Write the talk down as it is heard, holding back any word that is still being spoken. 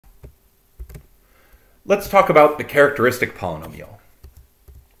Let's talk about the characteristic polynomial.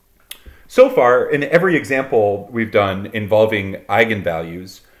 So far, in every example we've done involving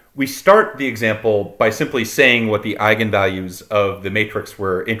eigenvalues, we start the example by simply saying what the eigenvalues of the matrix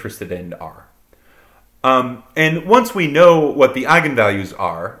we're interested in are. And once we know what the eigenvalues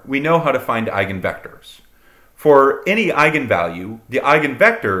are, we know how to find eigenvectors. For any eigenvalue, the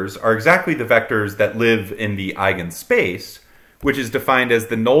eigenvectors are exactly the vectors that live in the eigenspace, which is defined as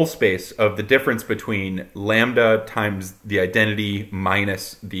the null space of the difference between lambda times the identity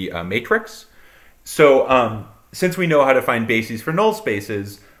minus the matrix. So since we know how to find bases for null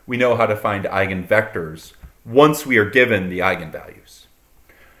spaces, we know how to find eigenvectors once we are given the eigenvalues.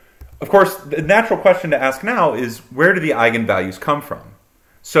 Of course, the natural question to ask now is, where do the eigenvalues come from?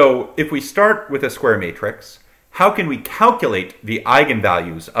 So if we start with a square matrix, how can we calculate the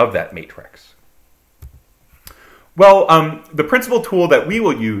eigenvalues of that matrix? Well, the principal tool that we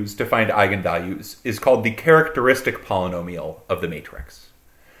will use to find eigenvalues is called the characteristic polynomial of the matrix.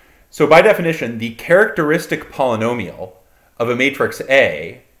 So by definition, the characteristic polynomial of a matrix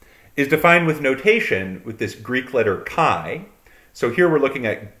A is defined with notation with this Greek letter chi. So here we're looking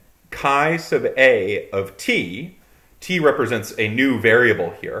at chi sub A of t. T represents a new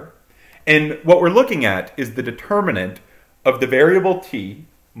variable here. And what we're looking at is the determinant of the variable t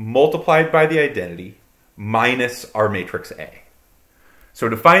multiplied by the identity minus our matrix A. So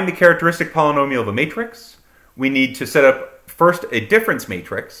to find the characteristic polynomial of a matrix, we need to set up first a difference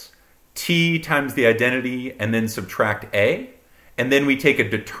matrix, t times the identity, and then subtract A. And then we take a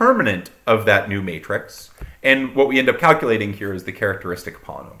determinant of that new matrix. And what we end up calculating here is the characteristic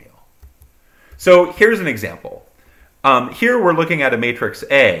polynomial. So here's an example. Here we're looking at a matrix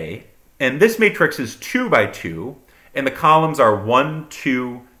A, and this matrix is 2 by 2, and the columns are 1,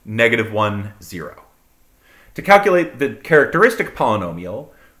 2, negative 1, 0. To calculate the characteristic polynomial,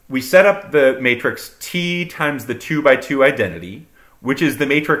 we set up the matrix T times the 2 by 2 identity, which is the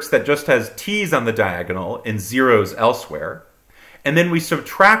matrix that just has T's on the diagonal and zeros elsewhere. And then we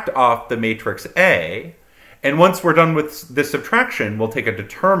subtract off the matrix A, and once we're done with this subtraction, we'll take a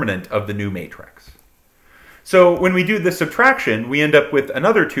determinant of the new matrix. So when we do this subtraction, we end up with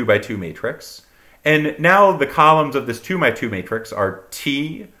another 2 by 2 matrix, and now the columns of this 2 by 2 matrix are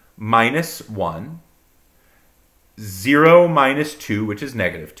T minus 1, 0 minus 2, which is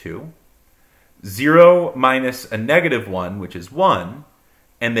negative 2, 0 minus a negative 1, which is 1,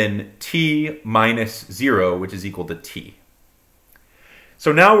 and then t minus 0, which is equal to t.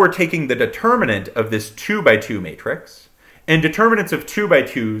 So now we're taking the determinant of this 2 by 2 matrix, and determinants of 2 by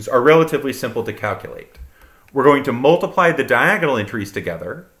 2s are relatively simple to calculate. We're going to multiply the diagonal entries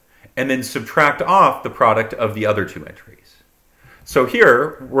together, and then subtract off the product of the other two entries. So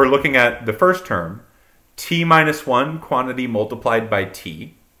here, we're looking at the first term, t minus 1 quantity multiplied by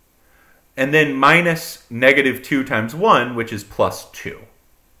t, and then minus negative 2 times 1, which is plus 2.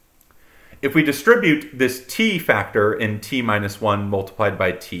 If we distribute this t factor in t minus 1 multiplied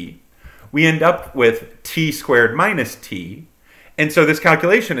by t, we end up with t squared minus t, and so this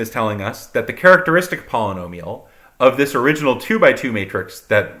calculation is telling us that the characteristic polynomial of this original 2 by 2 matrix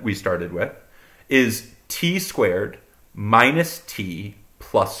that we started with is t squared minus t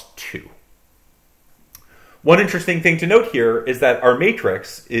plus 2. One interesting thing to note here is that our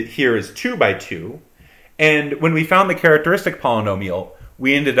matrix here is 2 by 2, and when we found the characteristic polynomial,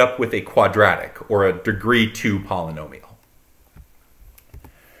 we ended up with a quadratic, or a degree 2 polynomial.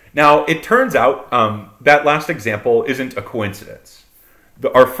 Now, it turns out that last example isn't a coincidence.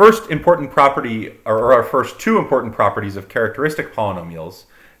 Our first important property, or our first two important properties of characteristic polynomials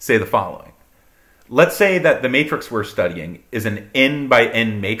say the following. Let's say that the matrix we're studying is an n by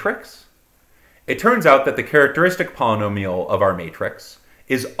n matrix. It turns out that the characteristic polynomial of our matrix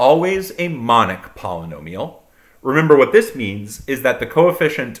is always a monic polynomial. Remember, what this means is that the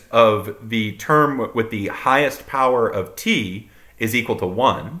coefficient of the term with the highest power of t is equal to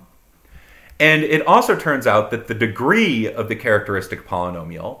 1. And it also turns out that the degree of the characteristic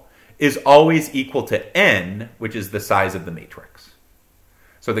polynomial is always equal to n, which is the size of the matrix.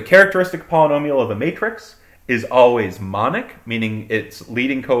 So the characteristic polynomial of a matrix is always monic, meaning its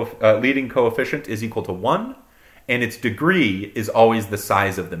leading coefficient is equal to 1, and its degree is always the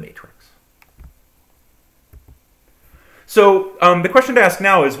size of the matrix. So the question to ask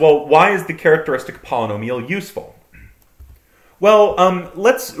now is, well, why is the characteristic polynomial useful? Well,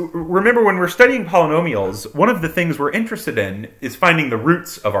 let's remember, when we're studying polynomials, one of the things we're interested in is finding the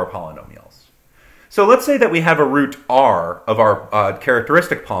roots of our polynomials. So let's say that we have a root r of our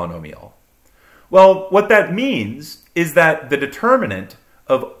characteristic polynomial. Well, what that means is that the determinant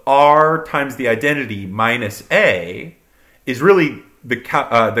of r times the identity minus a is really the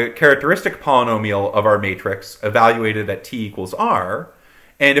characteristic polynomial of our matrix evaluated at t equals r,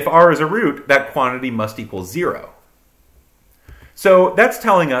 and if r is a root, that quantity must equal 0. So that's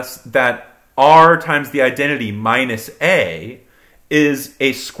telling us that r times the identity minus a is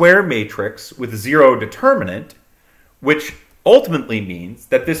a square matrix with 0 determinant, which ultimately means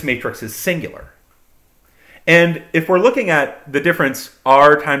that this matrix is singular. And if we're looking at the difference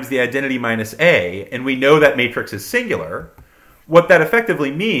r times the identity minus a, and we know that matrix is singular, what that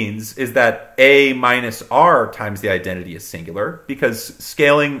effectively means is that a minus r times the identity is singular, because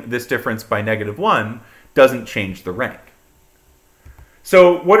scaling this difference by -1 doesn't change the rank.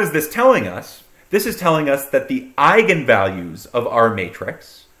 So what is this telling us? This is telling us that the eigenvalues of our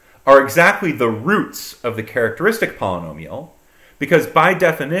matrix are exactly the roots of the characteristic polynomial, because by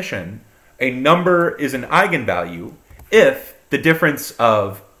definition, a number is an eigenvalue if the difference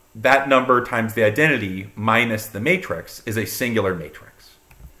of that number times the identity minus the matrix is a singular matrix.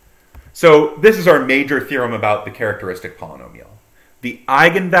 So this is our major theorem about the characteristic polynomial. The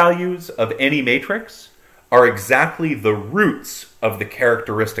eigenvalues of any matrix are exactly the roots of the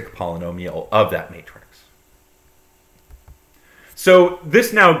characteristic polynomial of that matrix. So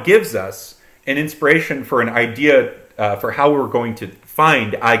this now gives us an inspiration for an idea for how we're going to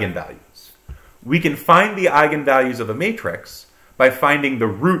find eigenvalues. We can find the eigenvalues of a matrix by finding the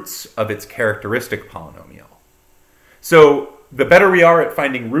roots of its characteristic polynomial. So the better we are at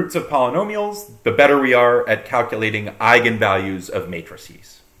finding roots of polynomials, the better we are at calculating eigenvalues of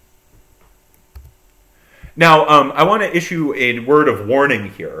matrices. Now, I want to issue a word of warning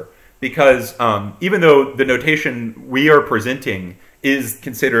here, because even though the notation we are presenting is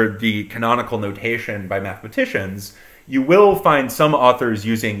considered the canonical notation by mathematicians, you will find some authors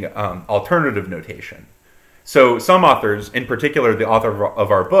using alternative notation. So some authors, in particular the author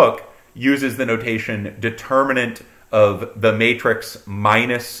of our book, uses the notation determinant of the matrix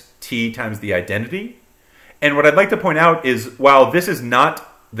minus t times the identity. And what I'd like to point out is, while this is not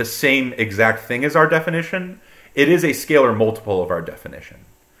the same exact thing as our definition, it is a scalar multiple of our definition.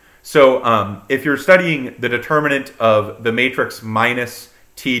 So if you're studying the determinant of the matrix minus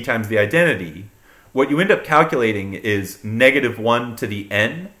t times the identity, what you end up calculating is -1 to the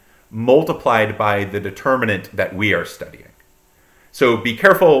n multiplied by the determinant that we are studying. So be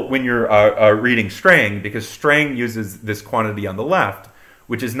careful when you're reading Strang, because Strang uses this quantity on the left,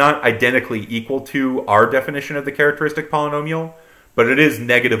 which is not identically equal to our definition of the characteristic polynomial, but it is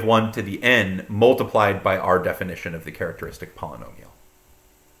 -1 to the n multiplied by our definition of the characteristic polynomial.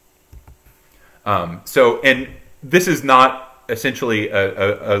 And this is not essentially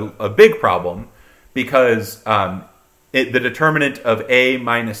a big problem, because the determinant of a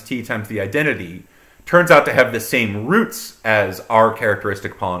minus t times the identity turns out to have the same roots as our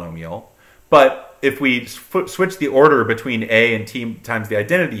characteristic polynomial. But if we switch the order between a and t times the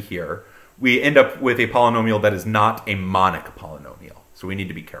identity here, we end up with a polynomial that is not a monic polynomial. So we need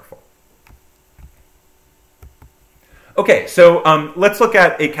to be careful. Okay, so let's look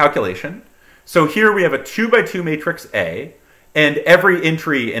at a calculation. So here we have a 2 by 2 matrix A, and every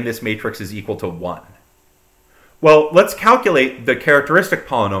entry in this matrix is equal to 1. Well, let's calculate the characteristic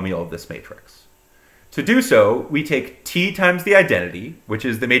polynomial of this matrix. To do so, we take t times the identity, which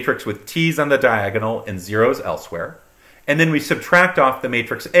is the matrix with t's on the diagonal and zeros elsewhere, and then we subtract off the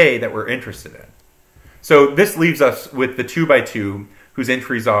matrix A that we're interested in. So this leaves us with the 2 by 2, whose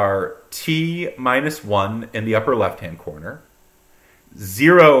entries are t minus 1 in the upper left-hand corner,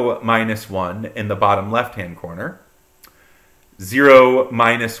 0 minus 1 in the bottom left-hand corner, 0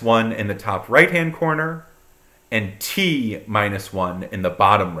 minus 1 in the top right-hand corner, and t minus 1 in the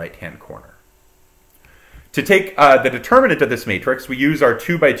bottom right-hand corner. To take the determinant of this matrix, we use our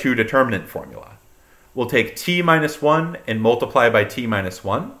 2 by 2 determinant formula. We'll take t minus 1 and multiply by t minus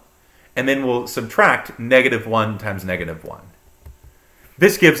 1, and then we'll subtract -1 times -1.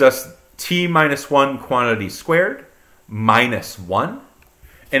 This gives us t minus 1 quantity squared minus 1.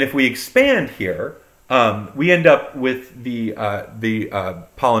 And if we expand here, we end up with the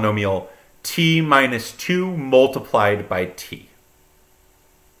polynomial t minus 2 multiplied by t.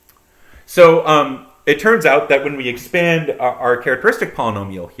 So it turns out that when we expand our characteristic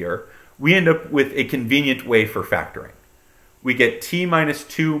polynomial here, we end up with a convenient way for factoring. We get t minus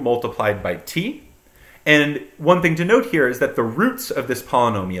 2 multiplied by t. And one thing to note here is that the roots of this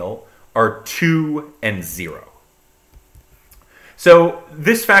polynomial are 2 and 0. So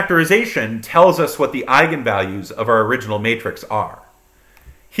this factorization tells us what the eigenvalues of our original matrix are.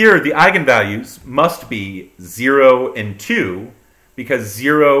 Here, the eigenvalues must be 0 and 2, because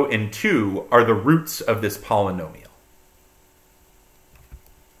 0 and 2 are the roots of this polynomial.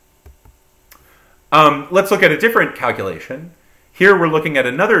 Let's look at a different calculation. Here we're looking at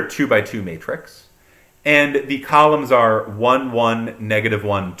another 2 by 2 matrix, and the columns are 1, 1, negative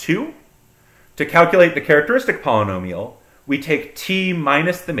 1, 2. To calculate the characteristic polynomial, we take t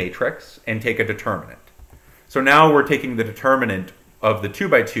minus the matrix and take a determinant. So now we're taking the determinant of the 2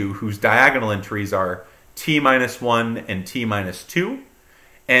 by 2 whose diagonal entries are t minus 1 and t minus 2,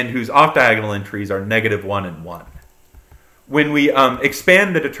 and whose off-diagonal entries are negative 1 and 1. When we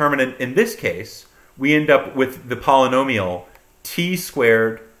expand the determinant in this case, we end up with the polynomial t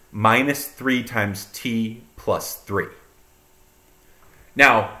squared minus 3 times t plus 3.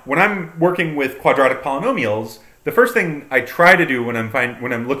 Now, when I'm working with quadratic polynomials, the first thing I try to do when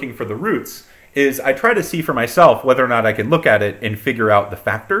I'm looking for the roots is I try to see for myself whether or not I can look at it and figure out the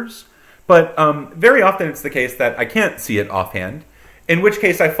factors. But very often it's the case that I can't see it offhand, in which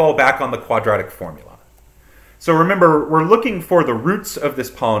case I fall back on the quadratic formula. So remember, we're looking for the roots of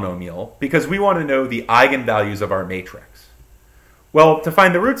this polynomial because we want to know the eigenvalues of our matrix. Well, to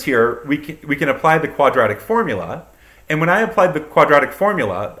find the roots here, we can apply the quadratic formula. And when I applied the quadratic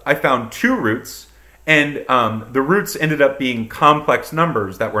formula, I found 2 roots, and the roots ended up being complex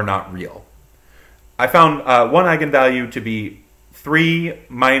numbers that were not real. I found one eigenvalue to be 3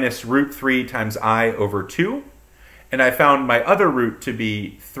 minus root 3 times I over 2, and I found my other root to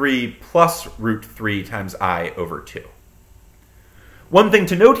be 3 plus root 3 times I over 2. One thing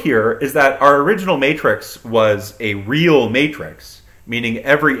to note here is that our original matrix was a real matrix, meaning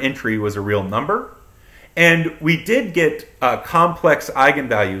every entry was a real number. And we did get complex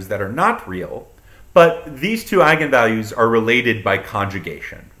eigenvalues that are not real, but these 2 eigenvalues are related by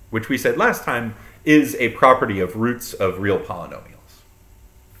conjugation, which we said last time is a property of roots of real polynomials.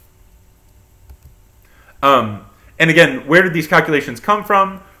 And again, where did these calculations come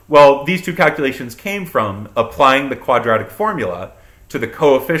from? Well, these 2 calculations came from applying the quadratic formula to the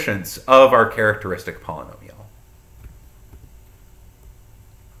coefficients of our characteristic polynomial.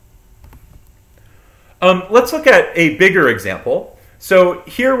 Let's look at a bigger example. So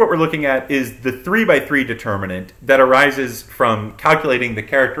here what we're looking at is the 3 by 3 determinant that arises from calculating the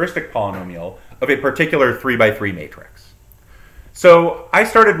characteristic polynomial of a particular 3 by 3 matrix. So I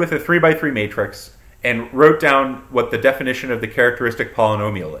started with a 3 by 3 matrix and wrote down what the definition of the characteristic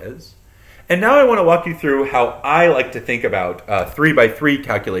polynomial is. And now I want to walk you through how I like to think about 3 by 3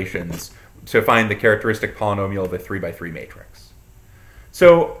 calculations to find the characteristic polynomial of a 3 by 3 matrix.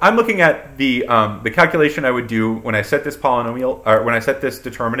 So I'm looking at the calculation I would do when I set this polynomial, or when I set this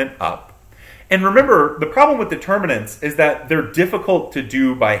determinant up. And remember, the problem with determinants is that they're difficult to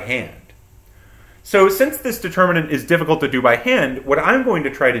do by hand. So since this determinant is difficult to do by hand, what I'm going to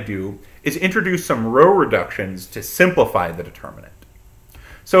try to do is introduce some row reductions to simplify the determinant.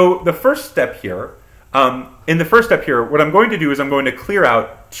 So the first step here, what I'm going to do is I'm going to clear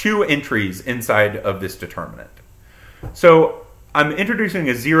out 2 entries inside of this determinant. So I'm introducing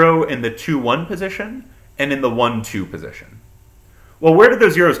a 0 in the 2, 1 position and in the 1, 2 position. Well, where did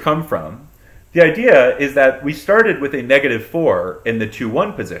those zeros come from? The idea is that we started with a negative 4 in the 2,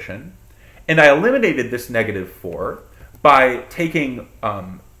 1 position, and I eliminated this negative 4 by taking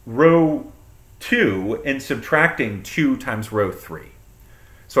row 2 and subtracting 2 times row 3.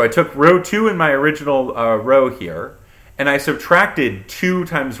 So I took row 2 in my original row here, and I subtracted 2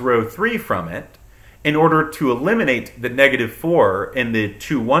 times row 3 from it, in order to eliminate the negative 4 in the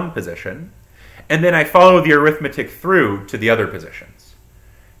 2, 1 position, and then I follow the arithmetic through to the other positions.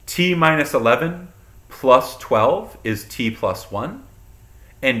 T minus 11 plus 12 is t plus 1,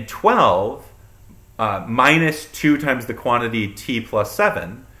 and 12 minus 2 times the quantity t plus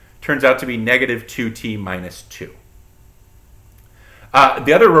 7 turns out to be negative 2t minus 2.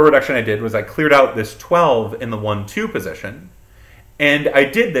 The other row reduction I did was I cleared out this 12 in the 1, 2 position, and I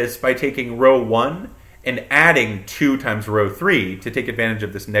did this by taking row 1 and adding 2 times row 3 to take advantage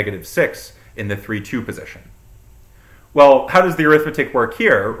of this negative 6 in the 3, 2 position. Well, how does the arithmetic work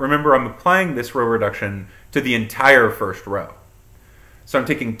here? Remember, I'm applying this row reduction to the entire first row. So I'm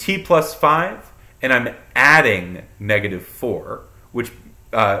taking t plus 5, and I'm adding negative 4, which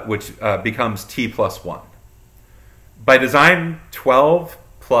becomes t plus 1. By design, 12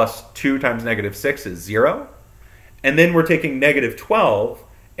 plus 2 times negative 6 is 0. And then we're taking negative 12,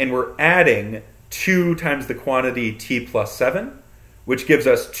 and we're adding 2 times the quantity t plus 7, which gives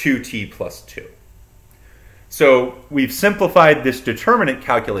us 2t plus 2. So we've simplified this determinant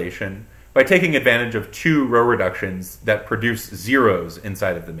calculation by taking advantage of 2 row reductions that produce zeros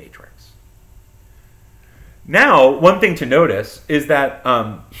inside of the matrix. Now, one thing to notice is that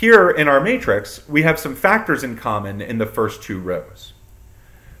here in our matrix, we have some factors in common in the first 2 rows.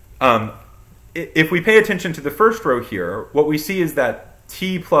 If we pay attention to the first row here, what we see is that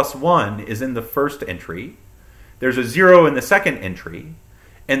t plus 1 is in the first entry, there's a 0 in the second entry,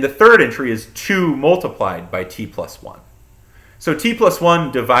 and the third entry is 2 multiplied by t plus 1. So t plus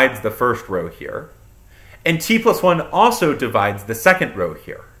 1 divides the first row here, and t plus 1 also divides the second row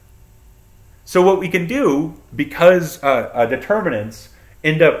here. So what we can do, because determinants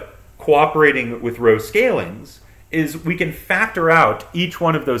end up cooperating with row scalings, is we can factor out each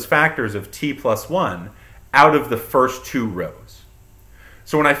one of those factors of t plus 1 out of the first two rows.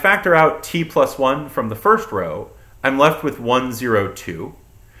 So when I factor out t plus 1 from the first row, I'm left with 1, 0, 2.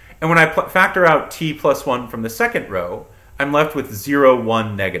 And when I factor out t plus 1 from the second row, I'm left with 0,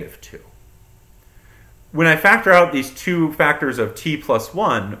 1, negative 2. When I factor out these two factors of t plus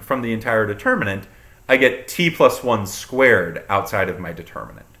 1 from the entire determinant, I get t plus 1 squared outside of my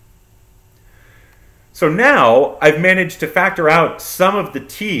determinant. So now I've managed to factor out some of the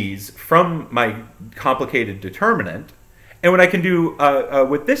t's from my complicated determinant. And what I can do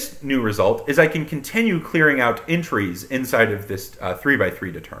with this new result is I can continue clearing out entries inside of this 3 by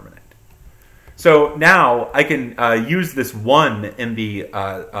 3 determinant. So now I can use this 1 in the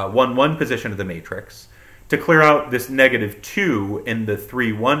 1, 1 position of the matrix to clear out this negative 2 in the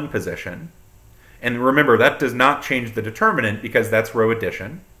 3, 1 position. And remember, that does not change the determinant because that's row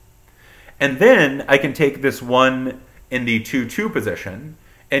addition. And then I can take this 1 in the 2, 2 position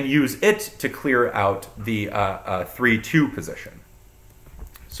and use it to clear out the 3, 2 position.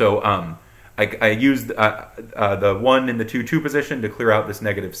 So I used the 1 in the 2, 2 position to clear out this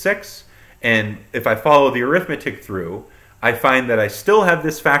negative 6. And if I follow the arithmetic through, I find that I still have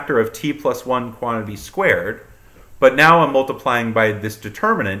this factor of t plus 1 quantity squared, but now I'm multiplying by this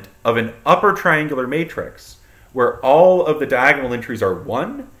determinant of an upper triangular matrix where all of the diagonal entries are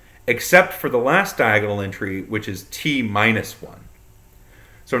 1, except for the last diagonal entry, which is t minus 1.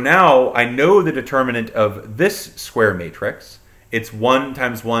 So now I know the determinant of this square matrix. It's 1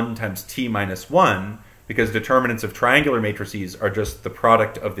 times t minus 1, because determinants of triangular matrices are just the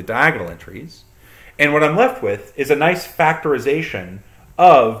product of the diagonal entries. And what I'm left with is a nice factorization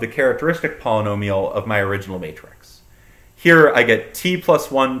of the characteristic polynomial of my original matrix. Here I get t plus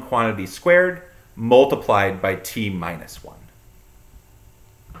 1 quantity squared multiplied by t minus 1.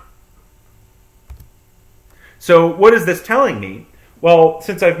 So what is this telling me? Well,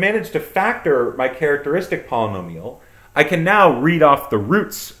 since I've managed to factor my characteristic polynomial, I can now read off the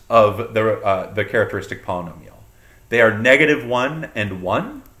roots of the characteristic polynomial. They are negative 1 and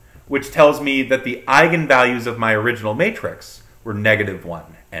 1, which tells me that the eigenvalues of my original matrix were negative 1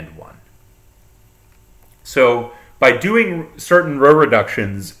 and 1. So by doing certain row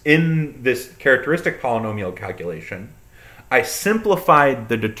reductions in this characteristic polynomial calculation, I simplified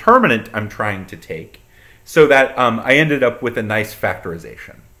the determinant I'm trying to take so that I ended up with a nice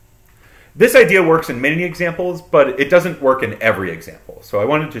factorization. This idea works in many examples, but it doesn't work in every example. So I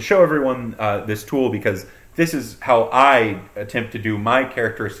wanted to show everyone this tool because this is how I attempt to do my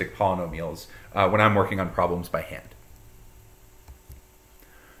characteristic polynomials when I'm working on problems by hand.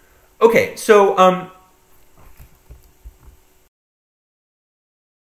 Okay, so